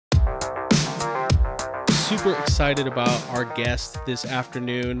super excited about our guest this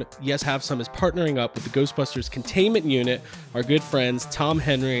afternoon. Yes Have Some is partnering up with the Ghostbusters Containment Unit, our good friends Tom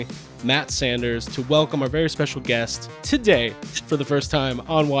Henry, Matt Sanders, to welcome our very special guest today for the first time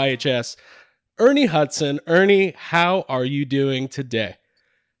on YHS, Ernie Hudson. Ernie, how are you doing today?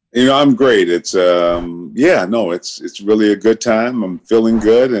 You know, I'm great. It's it's really a good time. I'm feeling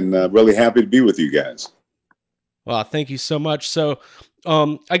good and really happy to be with you guys. Well, thank you so much. So,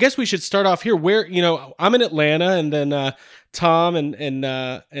 I guess we should start off here. Where, I'm in Atlanta, and then Tom and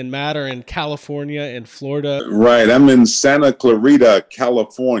Matt are in California and Florida. Right. I'm in Santa Clarita,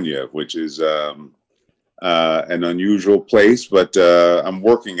 California, which is an unusual place, but I'm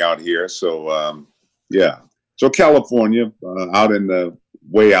working out here. So, So California,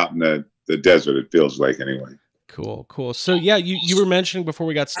 way out in the desert, it feels like anyway. Cool. So, yeah, you were mentioning before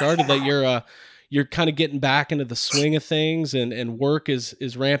we got started that you're kind of getting back into the swing of things, and work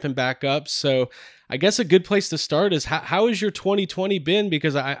is ramping back up. So I guess a good place to start is how has your 2020 been?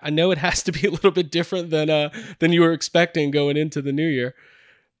 Because I know it has to be a little bit different than you were expecting going into the new year.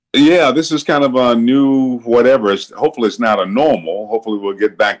 Yeah, this is kind of a new whatever. Hopefully it's not a normal. Hopefully we'll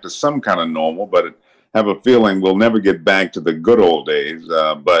get back to some kind of normal, but I have a feeling we'll never get back to the good old days.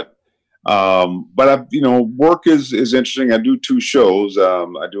 But work is interesting. I do two shows.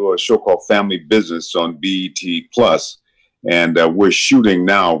 I do a show called Family Business on BET Plus, and we're shooting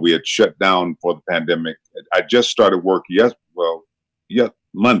now. We had shut down for the pandemic. I just started work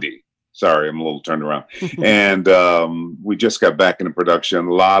Monday. Sorry, I'm a little turned around. And we just got back into production.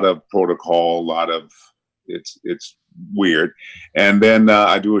 A lot of protocol, it's weird. And then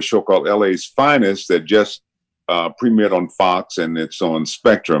I do a show called LA's Finest that just premiered on Fox, and it's on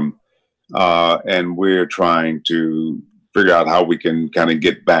Spectrum. And we're trying to figure out how we can kind of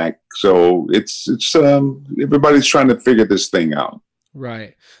get back. So it's everybody's trying to figure this thing out.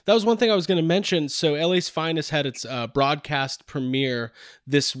 Right. That was one thing I was going to mention. So LA's Finest had its broadcast premiere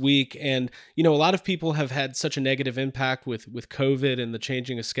this week. And, a lot of people have had such a negative impact with COVID and the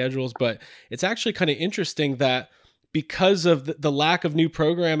changing of schedules. But it's actually kind of interesting that because of the lack of new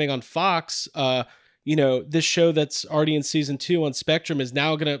programming on Fox, this show that's already in season 2 on Spectrum is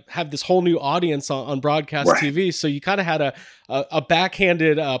now going to have this whole new audience on broadcast TV. So you kind of had a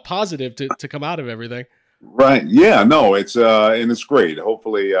backhanded positive to come out of everything. Right. Yeah, no, it's and it's great.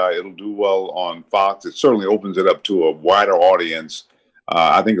 Hopefully it'll do well on Fox. It certainly opens it up to a wider audience.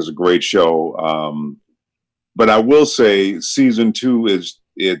 I think it's a great show. But I will say season 2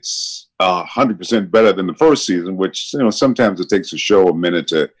 it's 100% better than the first season, which, sometimes it takes a show a minute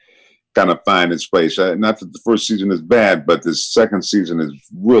to kind of find its place. Not that the first season is bad, but the second season is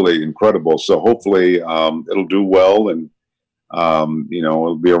really incredible. So hopefully it'll do well, and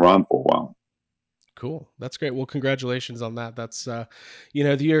it'll be around for a while. Cool. That's great. Well, congratulations on that. That's, the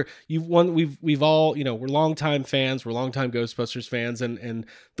year you've won. We've all, we're longtime fans. We're longtime Ghostbusters fans. And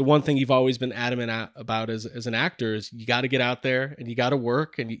the one thing you've always been adamant about as an actor is you got to get out there and you got to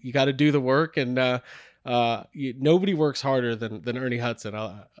work and you got to do the work. And nobody works harder than Ernie Hudson.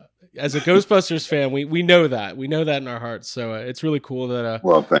 As a Ghostbusters fan, we know that. We know that in our hearts. So it's really cool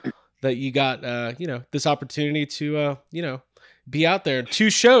that, that you got, this opportunity to, be out there. 2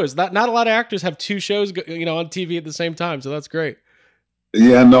 shows. Not a lot of actors have 2 shows, on TV at the same time. So that's great.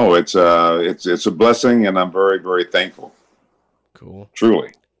 Yeah, no, it's a blessing, and I'm very, very thankful. Cool. Truly.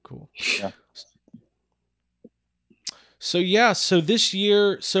 Cool. Yeah. So this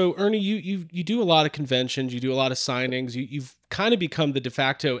year, Ernie, you do a lot of conventions, you do a lot of signings. You've kind of become the de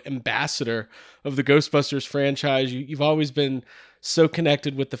facto ambassador of the Ghostbusters franchise. You've always been so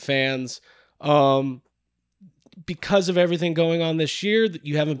connected with the fans. Because of everything going on this year, that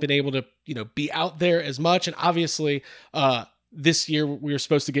you haven't been able to, be out there as much. And obviously, this year we were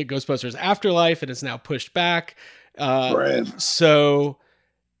supposed to get Ghostbusters Afterlife, and it's now pushed back. Right. So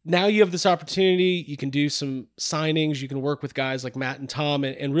now you have this opportunity. You can do some signings. You can work with guys like Matt and Tom,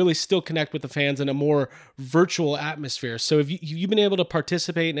 and really still connect with the fans in a more virtual atmosphere. So have you been able to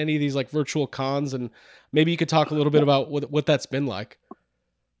participate in any of these like virtual cons? And maybe you could talk a little bit about what that's been like.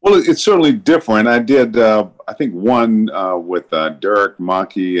 Well, it's certainly different. I did, I think, one with Derek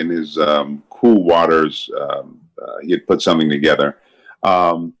Monkey and his Cool Waters. He had put something together.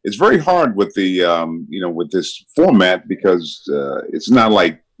 It's very hard with the, with this format, because it's not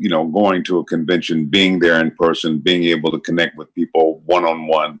like, going to a convention, being there in person, being able to connect with people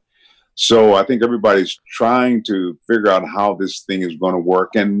one-on-one. So I think everybody's trying to figure out how this thing is going to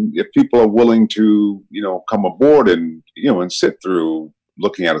work. And if people are willing to, come aboard and, and sit through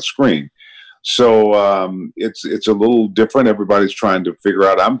looking at a screen. So it's a little different. Everybody's trying to figure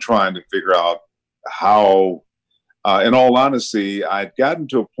out. I'm trying to figure out how in all honesty, I'd gotten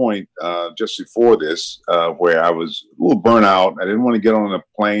to a point just before this where I was a little burnt out. I didn't want to get on a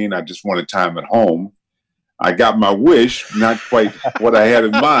plane. I just wanted time at home. I got my wish, not quite what I had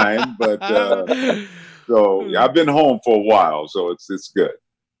in mind, but so yeah, I've been home for a while, so it's good.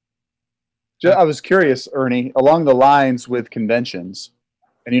 I was curious, Ernie, along the lines with conventions,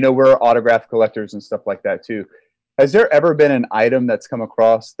 and we're autograph collectors and stuff like that too. Has there ever been an item that's come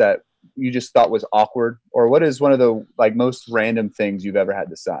across that you just thought was awkward, or what is one of the most random things you've ever had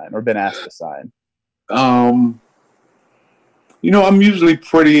to sign or been asked to sign? I'm usually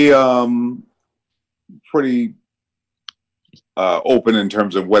pretty open in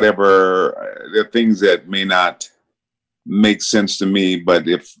terms of whatever the things that may not make sense to me. But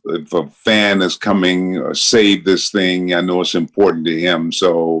if a fan is coming or save this thing, I know it's important to him.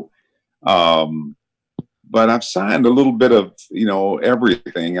 So, but I've signed a little bit of,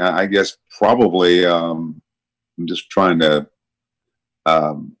 everything. I guess probably I'm just trying to,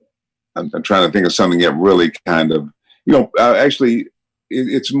 I'm trying to think of something that really kind of, actually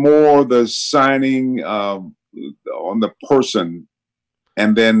it's more the signing on the person.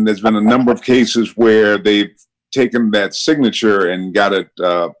 And then there's been a number of cases where they've taken that signature and got it,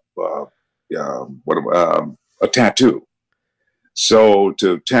 a tattoo. So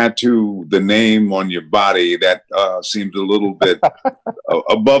to tattoo the name on your body, that seems a little bit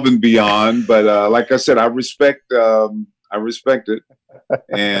above and beyond. But like I said, I respect it.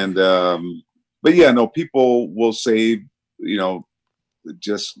 And but yeah, no, people will say,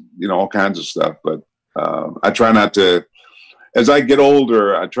 just all kinds of stuff. But I try not to. As I get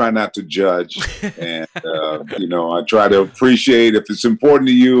older, I try not to judge, and I try to appreciate if it's important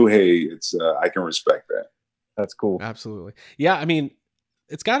to you. Hey, it's I can respect that. That's cool. Absolutely. Yeah. I mean,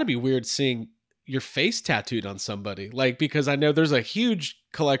 it's got to be weird seeing your face tattooed on somebody, because I know there's a huge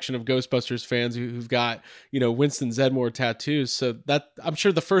collection of Ghostbusters fans who've got, Winston Zeddemore tattoos. So that I'm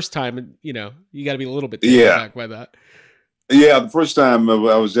sure the first time, you got to be a little bit taken back by that. Yeah. The first time I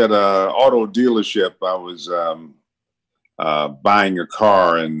was at a auto dealership, I was buying a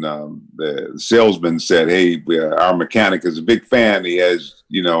car, and the salesman said, "Hey, our mechanic is a big fan. He has,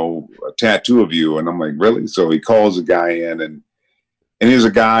 a tattoo of you." And I'm like, "Really?" So he calls a guy in, and he's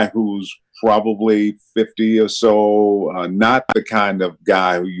a guy who's probably 50 or so, not the kind of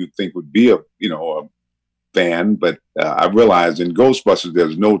guy who you think would be a fan. But I realized in Ghostbusters,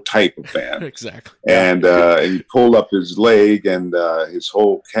 there's no type of fan. Exactly. And he pulled up his leg, and his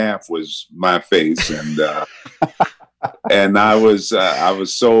whole calf was my face, and. And I was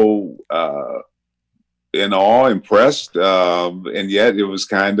so in awe, impressed, and yet it was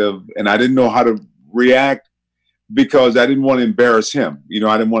kind of, and I didn't know how to react because I didn't want to embarrass him.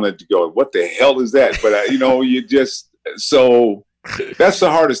 I didn't want to go, "What the hell is that?" But you just, so that's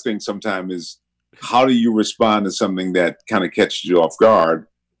the hardest thing sometimes, is how do you respond to something that kind of catches you off guard.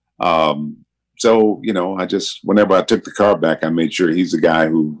 So I just, whenever I took the car back, I made sure he's the guy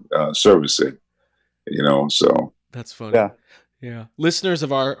who serviced it. So. That's funny. Yeah. Listeners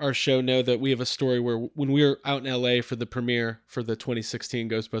of our show know that we have a story where when we were out in LA for the premiere for the 2016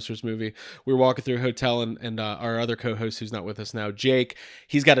 Ghostbusters movie, we were walking through a hotel, and our other co-host, who's not with us now, Jake,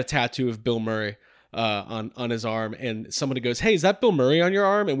 he's got a tattoo of Bill Murray on his arm, and somebody goes, "Hey, is that Bill Murray on your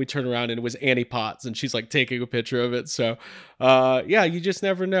arm?" And we turn around, and it was Annie Potts, and she's taking a picture of it. So yeah, you just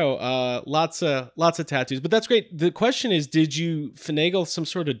never know. Lots of tattoos, but that's great. The question is, did you finagle some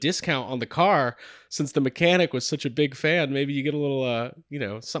sort of discount on the car, since the mechanic was such a big fan? Maybe you get a little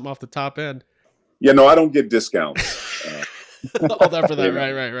something off the top end. Yeah, no, I don't get discounts. All that for that.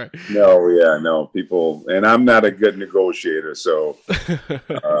 Right. No, people, and I'm not a good negotiator, so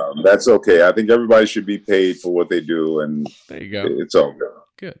that's okay. I think everybody should be paid for what they do, and there you go. It's all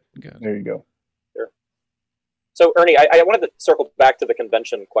good. Good. There you go. Sure. So, Ernie, I wanted to circle back to the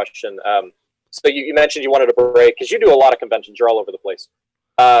convention question. So you mentioned you wanted a break because you do a lot of conventions. You're all over the place.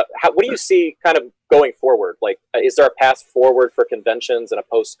 What do you see kind of going forward? Is there a path forward for conventions in a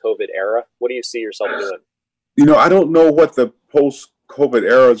post-COVID era? What do you see yourself doing? I don't know what the post-COVID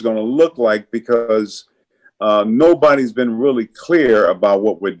era is going to look like, because nobody's been really clear about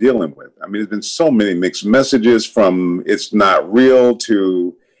what we're dealing with. I mean, there's been so many mixed messages, from it's not real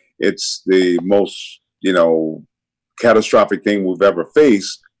to it's the most, catastrophic thing we've ever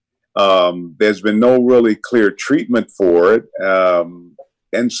faced. There's been no really clear treatment for it.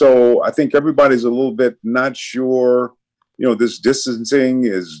 And so I think everybody's a little bit not sure. This distancing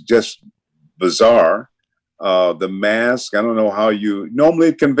is just bizarre. The mask, I don't know how normally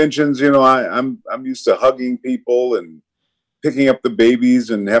at conventions, I'm used to hugging people and picking up the babies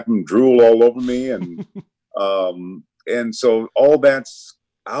and have them drool all over me. And, and so all that's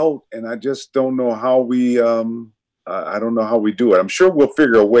out, and I just don't know how we I don't know how we do it. I'm sure we'll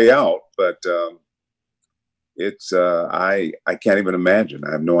figure a way out, but it's I can't even imagine.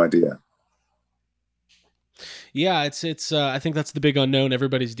 I have no idea. Yeah, it's I think that's the big unknown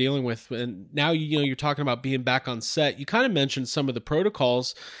everybody's dealing with. And now you're talking about being back on set. You kind of mentioned some of the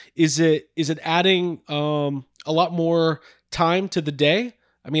protocols. Is it adding a lot more time to the day?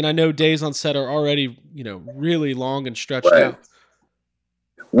 I mean, I know days on set are already, really long and stretched out.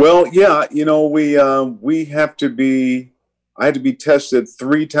 Well, yeah, we have to be. I had to be tested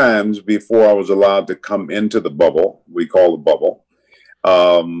 3 times before I was allowed to come into the bubble. We call the bubble.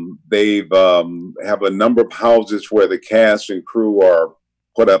 They've have a number of houses where the cast and crew are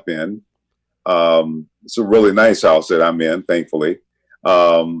put up in. It's a really nice house that I'm in, thankfully.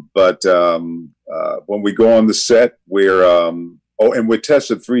 But when we go on the set, and we're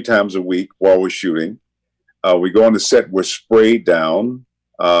tested 3 times a week while we're shooting. We go on the set, we're sprayed down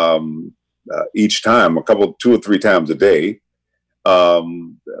each time, 2 or 3 times a day.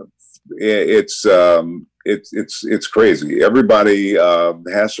 It's crazy. Everybody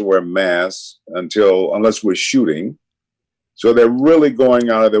has to wear masks unless we're shooting. So they're really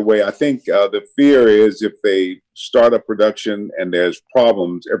going out of their way. I think the fear is if they start a production and there's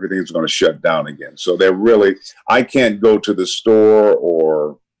problems, everything's going to shut down again. So I can't go to the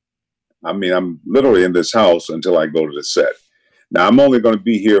store I'm literally in this house until I go to the set. Now, I'm only going to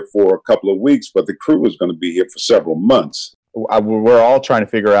be here for a couple of weeks, but the crew is going to be here for several months. We're all trying to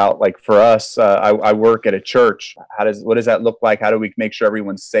figure out, like for us, I work at a church. What does that look like? How do we make sure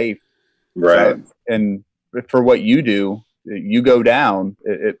everyone's safe? Right. And for what you do, you go down,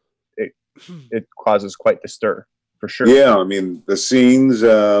 it causes quite the stir, for sure. Yeah, I mean, the scenes,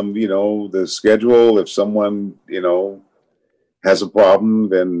 the schedule, if someone, has a problem,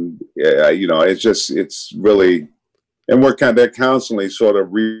 then, it's really, and they're constantly sort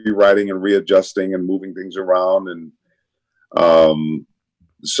of rewriting and readjusting and moving things around. And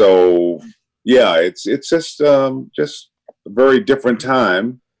so, yeah, it's just a very different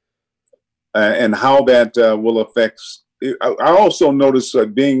time, and how that will affect. I also notice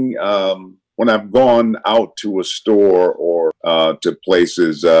being when I've gone out to a store or to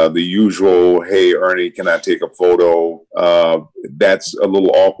places, the usual, "Hey, Ernie, can I take a photo?" That's a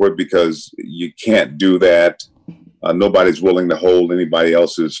little awkward because you can't do that. Nobody's willing to hold anybody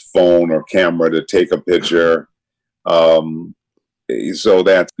else's phone or camera to take a picture. So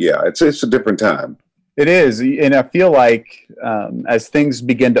it's a different time. It is. And I feel like as things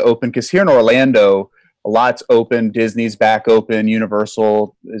begin to open, because here in Orlando, a lot's open, Disney's back open,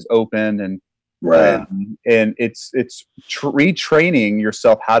 Universal is open, and right. And it's retraining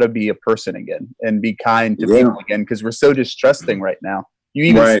yourself how to be a person again and be kind to people again, because we're so distrusting right now. You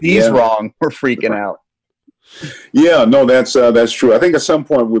even sneeze wrong, we're freaking out. Yeah, no, that's true. I think at some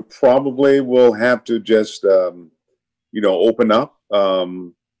point we probably will have to just open up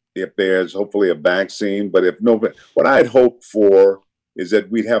if there's hopefully a vaccine. But if no, what I'd hope for is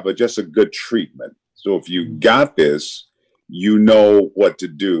that we'd have just a good treatment. So if you got this, you know what to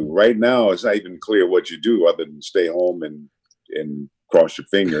do. Right now, it's not even clear what you do other than stay home and cross your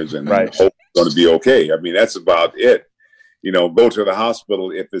fingers and hope it's going to be okay. I mean, that's about it. Go to the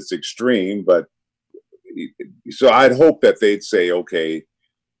hospital if it's extreme. But so I'd hope that they'd say, okay,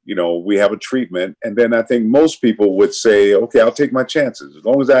 we have a treatment. And then I think most people would say, okay, I'll take my chances. As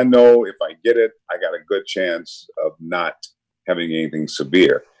long as I know if I get it, I got a good chance of not having anything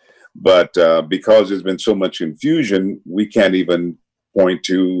severe. But because there's been so much confusion, we can't even point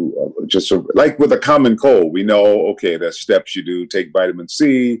to like with a common cold. We know, okay, there's steps you do, take vitamin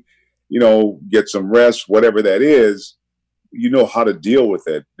C, get some rest, whatever that is, how to deal with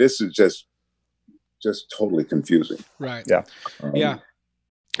it. This is just totally confusing. Right. Yeah. Yeah.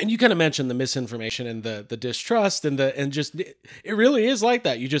 And you kind of mentioned the misinformation and the distrust and just, it really is like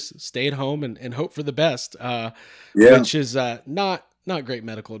that. You just stay at home and hope for the best, which is not great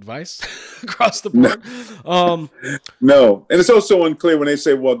medical advice across the board. No. And it's also unclear when they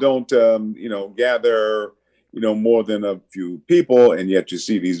say, well, don't, gather, more than a few people. And yet you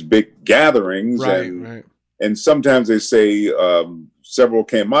see these big gatherings. Right. And sometimes they say several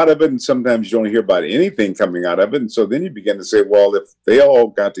came out of it, and sometimes you don't hear about anything coming out of it. And so then you begin to say, well, if they all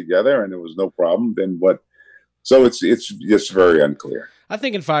got together and there was no problem, then what? So it's just very unclear. I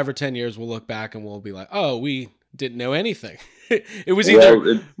think in 5 or 10 years, we'll look back and we'll be like, oh, we didn't know anything. It was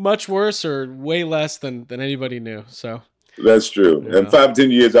either much worse or way less than anybody knew. So that's true. In 5 or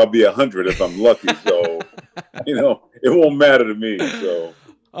 10 years, I'll be 100 if I'm lucky. So, it won't matter to me. So.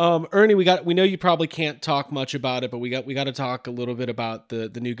 Ernie, we know you probably can't talk much about it, but we got to talk a little bit about the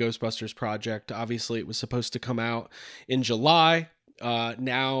new Ghostbusters project. Obviously, it was supposed to come out in July.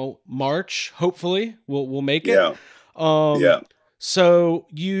 Now March, hopefully we'll make it. Yeah. Um, Yeah. so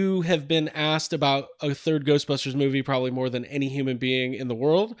you have been asked about a third Ghostbusters movie probably more than any human being in the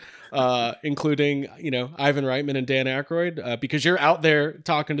world, including, you know, Ivan Reitman and Dan Aykroyd, because you're out there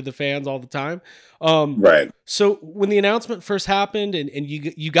talking to the fans all the time. Right. So when the announcement first happened and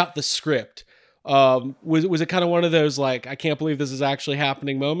you got the script, was it kind of one of those like, I can't believe this is actually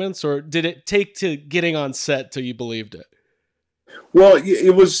happening moments, or did it take to getting on set till you believed it? Well,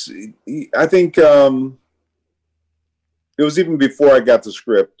 it was. I think it was even before I got the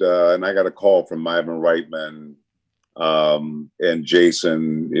script, and I got a call from Ivan Reitman and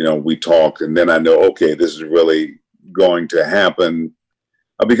Jason. You know, we talked, and then I know, okay, this is really going to happen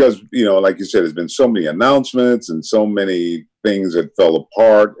because, you know, like you said, there's been so many announcements and so many things that fell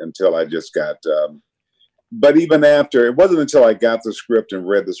apart until I just got. But even after, it wasn't until I got the script and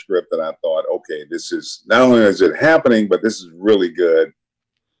read the script that I thought, okay, this is not only is it happening, but this is really good,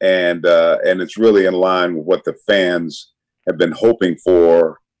 and it's really in line with what the fans have been hoping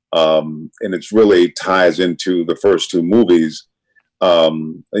for, and it's really ties into the first two movies.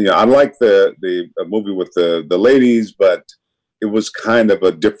 You know, I like the movie with the ladies, but it was kind of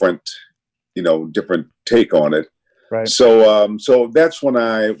a different, you know, different take on it. Right. So so that's when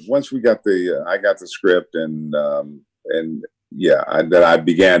once we got I got the script, and yeah, that I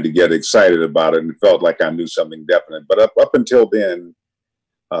began to get excited about it and felt like I knew something definite. But up until then,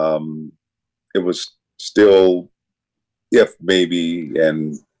 it was still if maybe,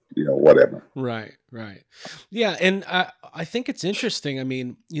 and you know, whatever. Right, right. Yeah, and I think it's interesting. I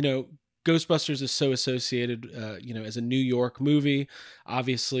mean, you know, Ghostbusters is so associated, you know, as a New York movie.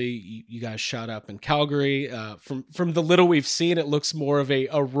 Obviously, you guys shot up in Calgary. From the little we've seen, it looks more of a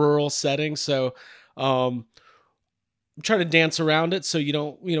rural setting. So, I'm trying to dance around it so you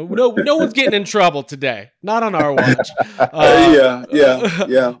don't, you know, no one's getting in trouble today. Not on our watch. Yeah.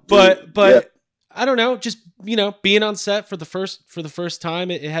 But Yeah. I don't know, just, you know, being on set for the first time,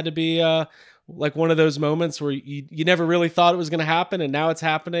 it had to be like one of those moments where you never really thought it was going to happen, and now it's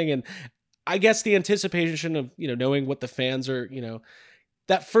happening. And I guess the anticipation of, you know, knowing what the fans are, you know,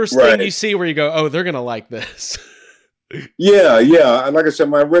 that first thing you see where you go, oh, they're going to like this. Yeah. Like I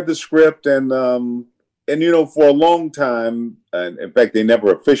said, when I read the script, and you know, for a long time, and in fact, they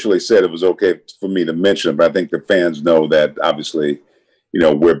never officially said it was okay for me to mention it, but I think the fans know that obviously, you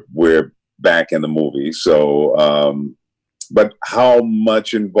know, we're back in the movie. So, but how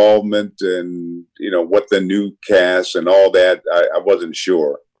much involvement and, you know, what the new cast and all that, I wasn't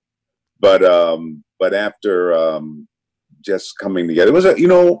sure. But after just coming together, it was you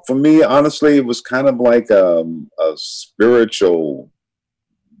know, for me, honestly, it was kind of like a spiritual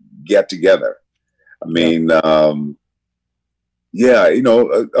get together. I mean, yeah, you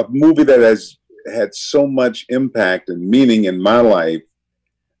know, a movie that has had so much impact and meaning in my life,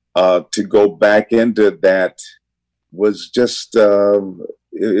 to go back into that was just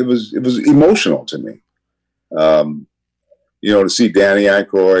it was emotional to me. You know, to see Danny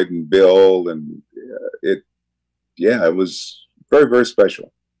Aykroyd and Bill, and it was very, very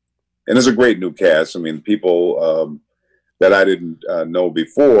special. And it's a great new cast. I mean, people that I didn't know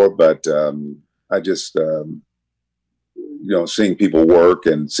before, but I just you know, seeing people work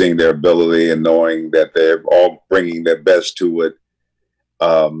and seeing their ability and knowing that they're all bringing their best to it.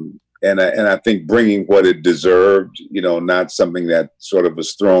 And I think bringing what it deserved, you know, not something that sort of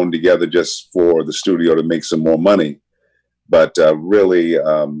was thrown together just for the studio to make some more money, but really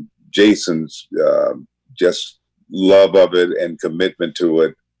Jason's just love of it and commitment to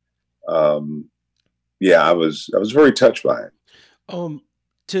it. Yeah, I was very touched by it.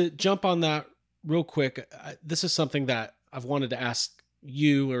 To jump on that real quick, this is something that I've wanted to ask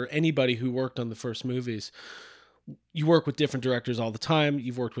you or anybody who worked on the first movies. You work with different directors all the time.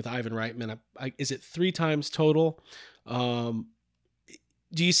 You've worked with Ivan Reitman. Is it 3 times total? Do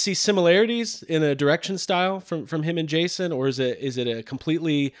you see similarities in a direction style from him and Jason, or is it a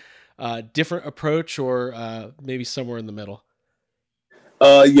completely different approach, or maybe somewhere in the middle?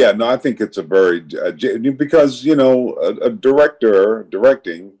 Yeah, no, I think it's a very because, you know, a director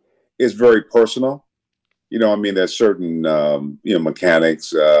directing is very personal. You know, I mean, there's certain you know,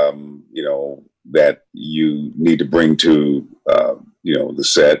 mechanics you know, that you need to bring to you know, the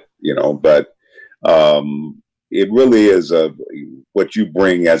set, you know, but it really is what you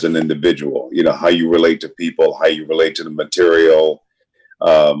bring as an individual, you know, how you relate to people, how you relate to the material,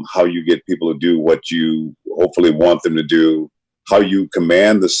 how you get people to do what you hopefully want them to do, how you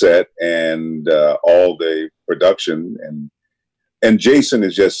command the set and all the production. And Jason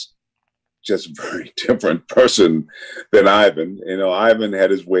is just a very different person than Ivan. You know, Ivan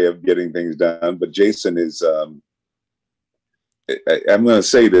had his way of getting things done, but Jason is I'm going to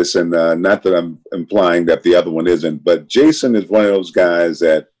say this, and not that I'm implying that the other one isn't, but Jason is one of those guys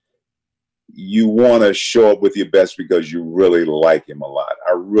that you want to show up with your best because you really like him a lot.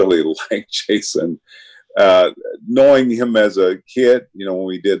 I really like Jason. Knowing him as a kid, when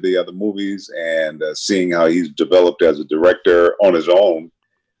we did the other movies, and seeing how he's developed as a director on his own,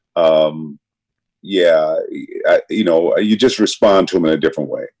 you just respond to him in a different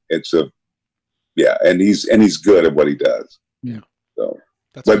way. And he's good at what he does. Yeah. So,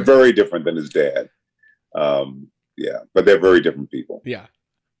 but very different than his dad. But they're very different people. Yeah.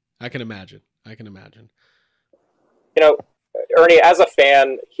 I can imagine. Ernie, as a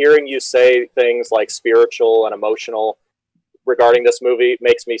fan, hearing you say things like spiritual and emotional regarding this movie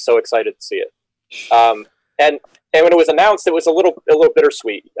makes me so excited to see it. And when it was announced, it was a little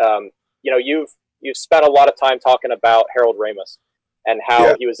bittersweet. You've spent a lot of time talking about Harold Ramis and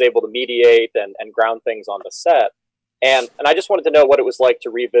how he was able to mediate and ground things on the set. And I just wanted to know what it was like to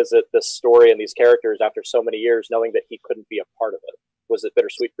revisit this story and these characters after so many years, knowing that he couldn't be a part of it. Was it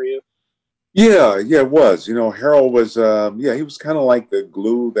bittersweet for you? Yeah, it was. Harold was, he was kind of like the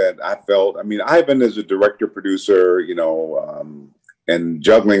glue that I felt. I mean, Ivan is a director, producer, and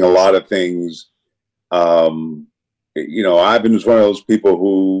juggling a lot of things. Ivan was one of those people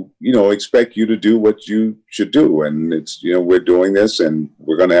who, expect you to do what you should do. And it's, we're doing this and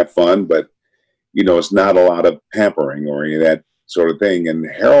we're going to have fun, but, it's not a lot of pampering or any of that sort of thing. And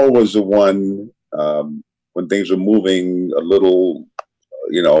Harold was the one, when things were moving a little,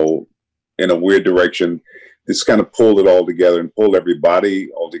 in a weird direction, this kind of pulled it all together and pulled everybody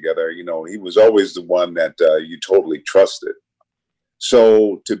all together. He was always the one that you totally trusted.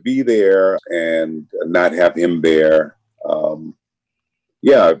 So to be there and not have him there,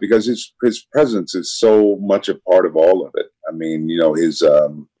 because his presence is so much a part of all of it. I mean,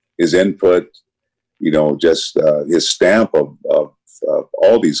 his input, just his stamp of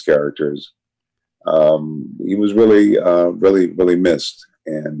all these characters. He was really, really missed.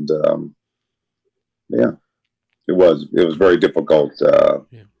 And it was very difficult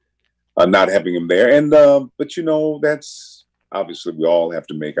not having him there. And but that's obviously we all have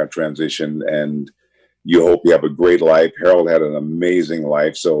to make our transition, and you hope you have a great life. Harold had an amazing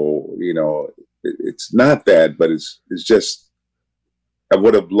life, so it's not that, but it's just I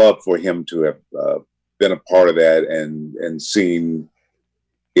would have loved for him to have been a part of that and seen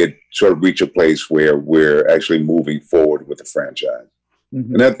it sort of reach a place where we're actually moving forward with the franchise.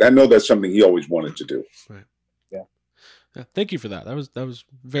 Mm-hmm. And I know that's something he always wanted to do. Right. Yeah. Thank you for that. That was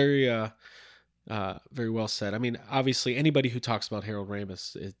very, very well said. I mean, obviously, anybody who talks about Harold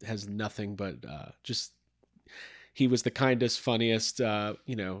Ramis has nothing but just he was the kindest, funniest,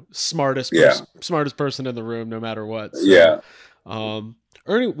 smartest person in the room, no matter what. So,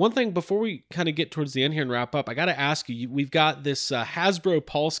 Ernie, one thing before we kind of get towards the end here and wrap up, I got to ask you. We've got this Hasbro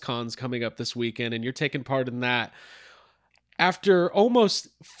Pulse Cons coming up this weekend, and you're taking part in that. After almost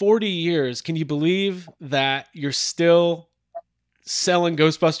 40 years, can you believe that you're still selling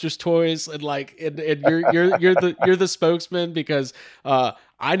Ghostbusters toys and you're the spokesman? Because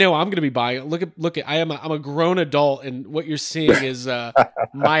I know I'm going to be buying it. Look at I'm a grown adult, and what you're seeing is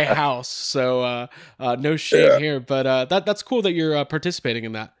my house. So no shame here, but that's cool that you're participating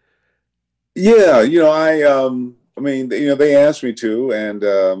in that. Yeah, I mean, they asked me to, and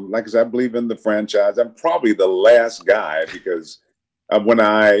like I said, I believe in the franchise. I'm probably the last guy because when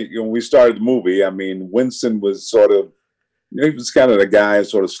we started the movie, I mean, Winston was sort of, he was kind of the guy who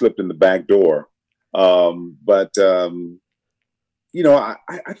sort of slipped in the back door. I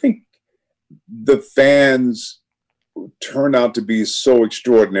think the fans turned out to be so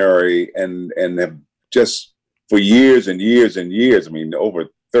extraordinary and have just for years and years and years. I mean, over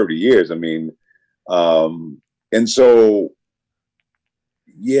 30 years. I mean, and so,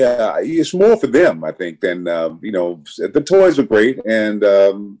 it's more for them, I think, than, the toys are great. And,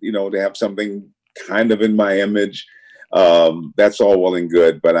 to have something kind of in my image, that's all well and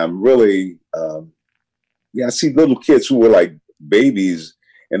good. But I'm really, I see little kids who were like babies,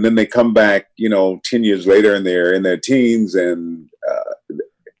 and then they come back, 10 years later and they're in their teens. And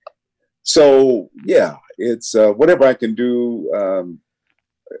so, it's whatever I can do.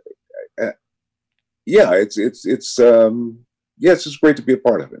 It's just great to be a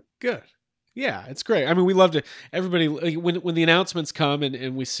part of it. Good. Yeah, it's great. I mean, we love to everybody when the announcements come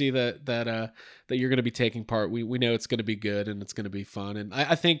and we see that you're going to be taking part. We know it's going to be good and it's going to be fun. And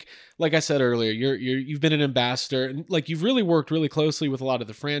I think, like I said earlier, you've been an ambassador and like you've really worked really closely with a lot of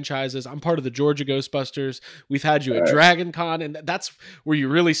the franchises. I'm part of the Georgia Ghostbusters. We've had you at Dragon Con, and that's where you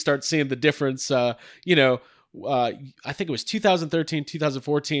really start seeing the difference. I think it was 2013,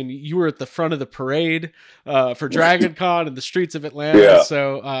 2014. You were at the front of the parade for Dragon Con in the streets of Atlanta. Yeah.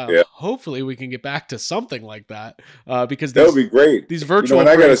 So Yeah. hopefully we can get back to something like that because that would be great. These virtual and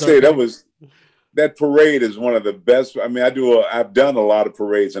I got to parades say, are that parade is one of the best. I mean, I've done a lot of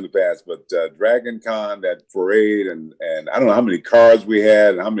parades in the past, but Dragon Con, that parade, and I don't know how many cars we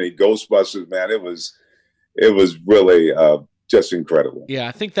had and how many Ghostbusters, man. It was really just incredible. Yeah,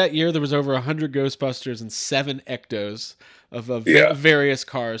 I think that year there was over 100 Ghostbusters and 7 Ectos of various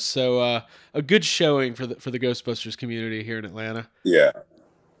cars. So a good showing for the Ghostbusters community here in Atlanta. Yeah.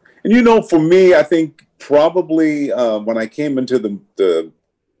 And for me, I think probably when I came into the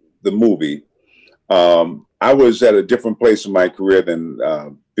movie, I was at a different place in my career than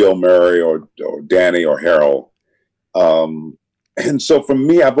Bill Murray or Danny or Harold. And so for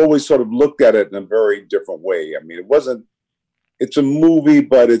me, I've always sort of looked at it in a very different way. I mean, it's a movie,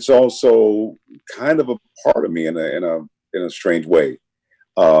 but it's also kind of a part of me in a strange way.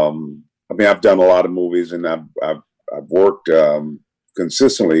 I mean, I've done a lot of movies and I've worked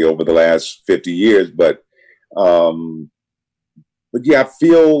consistently over the last 50 years, but yeah, I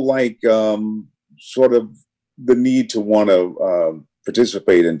feel like sort of the need to want to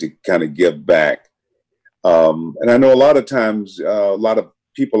participate and to kind of give back. And I know a lot of times, a lot of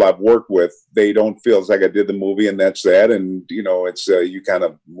people I've worked with, they don't feel it's like I did the movie and that's that. And, it's you kind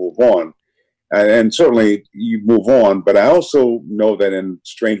of move on. And certainly you move on. But I also know that in a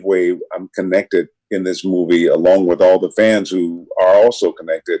strange way, I'm connected in this movie along with all the fans who are also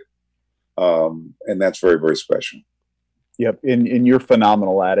connected. And that's very, very special. Yep, and you're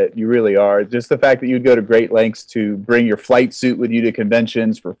phenomenal at it. You really are. Just the fact that you'd go to great lengths to bring your flight suit with you to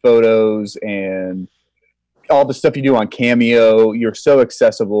conventions for photos and all the stuff you do on Cameo. You're so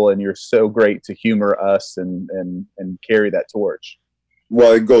accessible and you're so great to humor us and carry that torch.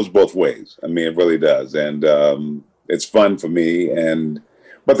 Well, it goes both ways. I mean, it really does. And it's fun for me.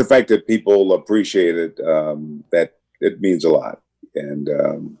 But the fact that people appreciate it, that it means a lot. And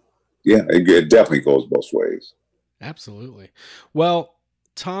yeah, it definitely goes both ways. Absolutely. Well,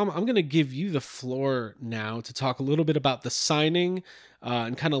 Tom, I'm going to give you the floor now to talk a little bit about the signing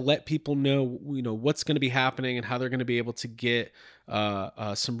and kind of let people know, what's going to be happening and how they're going to be able to get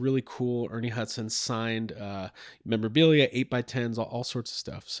some really cool Ernie Hudson signed memorabilia, 8x10s, all sorts of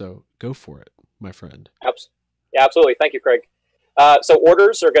stuff. So go for it, my friend. Yeah, absolutely. Thank you, Craig. So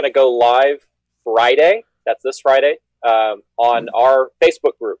orders are going to go live Friday. That's this Friday on our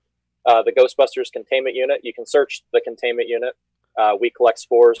Facebook group. The Ghostbusters Containment Unit. You can search the Containment Unit. We collect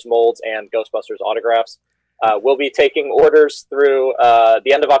spores, molds, and Ghostbusters autographs. We'll be taking orders through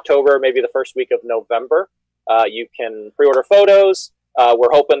the end of October, maybe the first week of November. You can pre-order photos.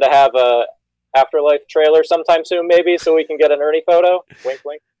 We're hoping to have a Afterlife trailer sometime soon, maybe, so we can get an Ernie photo. Wink,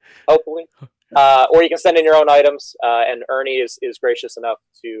 wink. Hopefully. Or you can send in your own items, and Ernie is gracious enough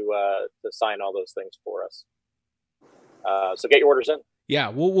to sign all those things for us. So get your orders in. Yeah,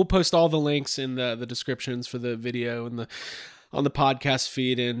 we'll post all the links in the descriptions for the video and on the podcast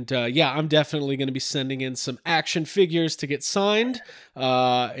feed. And yeah, I'm definitely going to be sending in some action figures to get signed.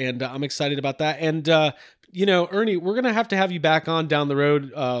 And I'm excited about that. And, Ernie, we're going to have you back on down the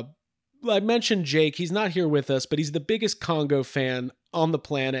road. I mentioned Jake. He's not here with us, but he's the biggest Congo fan on the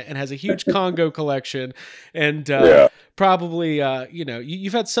planet and has a huge Congo collection. And probably,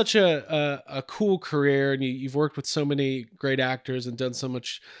 you've had such a cool career, and you've worked with so many great actors and done so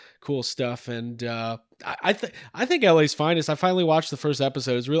much cool stuff. And I think LA's Finest. I finally watched the first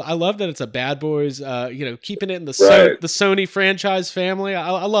episode. It's really, I love that it's a Bad Boys. Keeping it in the Sony franchise family.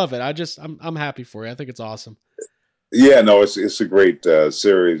 I love it. I'm happy for you. I think it's awesome. Yeah, no, it's a great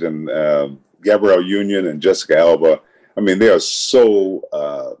series, and Gabrielle Union and Jessica Alba. I mean, they are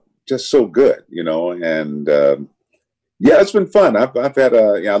so just so good, And yeah, it's been fun. I've had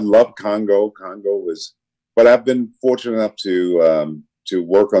I love Congo. But I've been fortunate enough to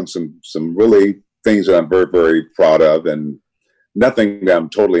work on some really things that I'm very, very proud of, and nothing that I'm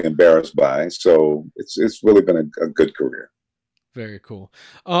totally embarrassed by. So it's really been a good career. Very cool.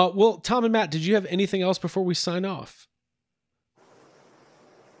 Well, Tom and Matt, did you have anything else before we sign off?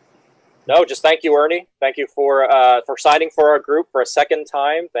 No, just thank you, Ernie. Thank you for signing for our group for a second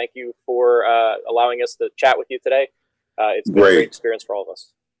time. Thank you for allowing us to chat with you today. It's been a great experience for all of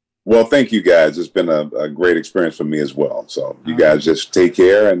us. Well, thank you guys. It's been a great experience for me as well. So you guys just take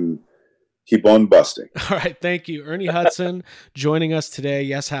care and keep on busting. All right. Thank you. Ernie Hudson joining us today.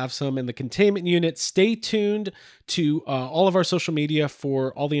 Yes, have some in the containment unit. Stay tuned to all of our social media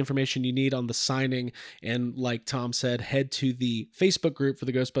for all the information you need on the signing. And like Tom said, head to the Facebook group for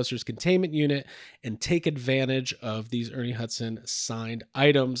the Ghostbusters containment unit and take advantage of these Ernie Hudson signed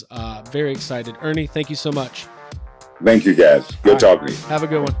items. Very excited. Ernie, thank you so much. Thank you, guys. Good talking to you. Have a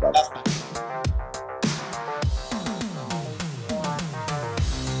good one. Bye.